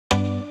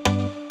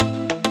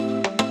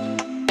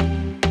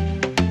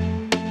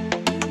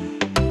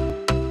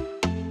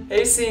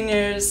Hey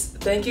seniors,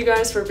 thank you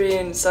guys for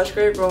being such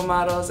great role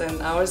models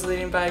and always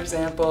leading by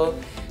example.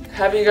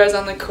 Having you guys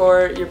on the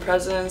court, your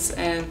presence,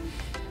 and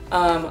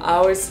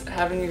always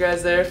having you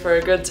guys there for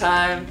a good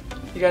time.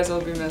 You guys will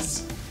be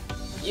missed.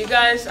 You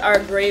guys are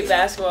great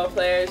basketball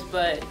players,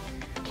 but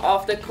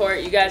off the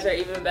court, you guys are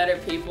even better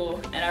people,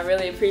 and I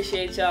really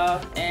appreciate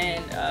y'all,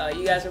 and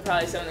you guys are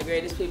probably some of the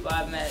greatest people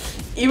I've met.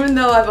 Even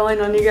though I've only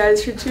known you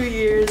guys for 2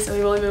 years and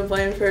we've only been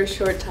playing for a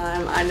short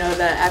time, I know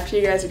that after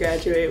you guys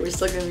graduate, we're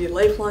still going to be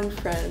lifelong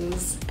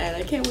friends, and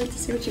I can't wait to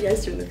see what you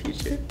guys do in the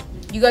future.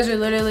 You guys are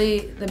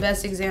literally the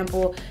best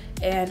example,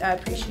 and I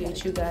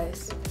appreciate you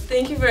guys.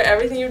 Thank you for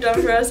everything you've done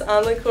for us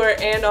on the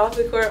court and off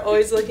the court,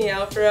 always looking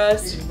out for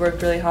us. You've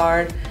worked really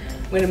hard.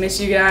 I'm going to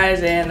miss you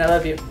guys, and I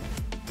love you.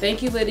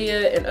 Thank you,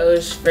 Lydia and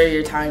Osh, for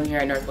your time here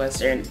at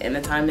Northwestern and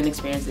the time and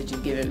experience that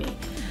you've given me.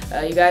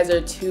 You guys are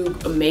two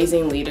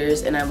amazing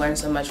leaders, and I've learned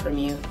so much from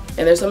you.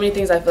 And there's so many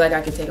things I feel like I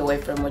could take away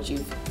from what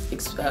you've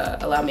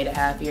allowed me to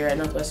have here at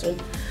Northwestern.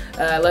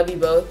 I love you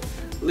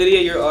both. Lydia,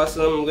 you're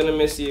awesome. I'm gonna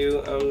miss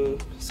you. I'm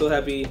so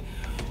happy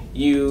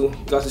you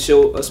got to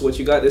show us what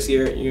you got this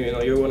year.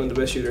 You're one of the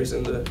best shooters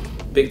in the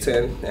Big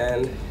Ten,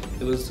 and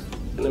it was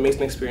an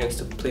amazing experience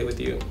to play with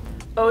you.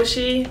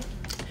 Oshi,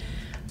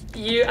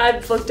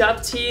 I've looked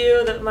up to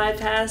you my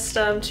past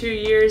 2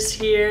 years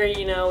here.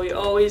 We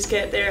always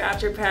get there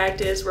after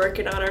practice,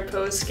 working on our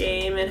post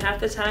game, and half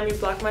the time you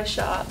block my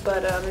shot,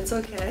 but it's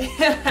okay.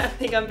 I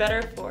think I'm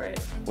better for it.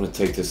 I want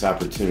to take this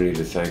opportunity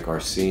to thank our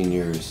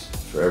seniors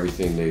for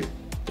everything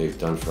they've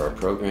done for our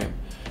program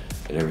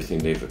and everything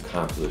they've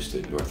accomplished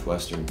at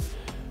Northwestern.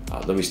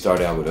 Let me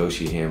start out with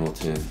Oshi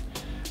Hamilton,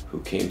 who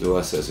came to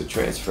us as a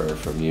transfer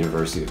from the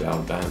University of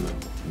Alabama.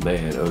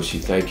 Man,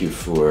 Oshi, thank you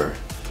for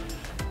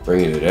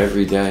bringing it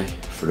every day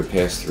for the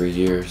past 3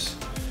 years.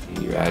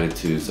 Your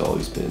attitude's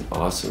always been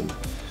awesome.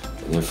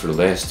 And then for the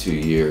last 2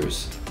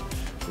 years,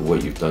 for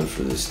what you've done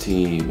for this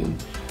team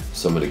and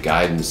some of the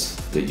guidance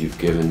that you've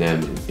given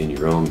them in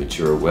your own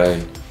mature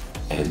way.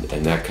 And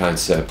that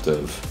concept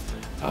of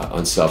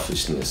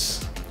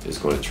unselfishness is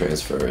going to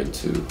transfer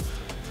into,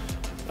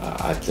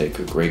 I think,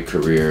 a great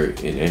career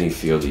in any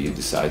field that you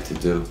decide to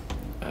do.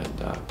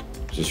 And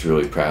just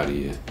really proud of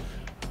you.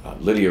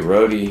 Lydia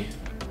Rhodey,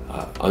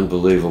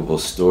 unbelievable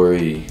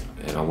story,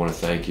 and I want to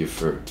thank you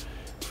for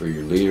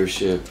your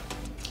leadership,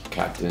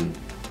 captain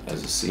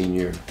as a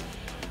senior,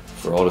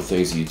 for all the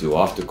things that you do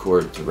off the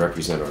court to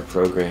represent our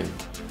program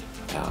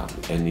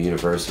and the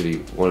university,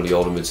 one of the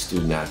ultimate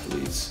student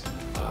athletes.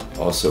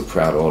 Also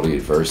proud of all the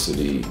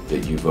adversity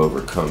that you've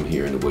overcome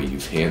here and the way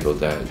you've handled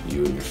that,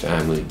 you and your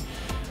family.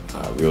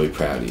 Really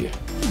proud of you.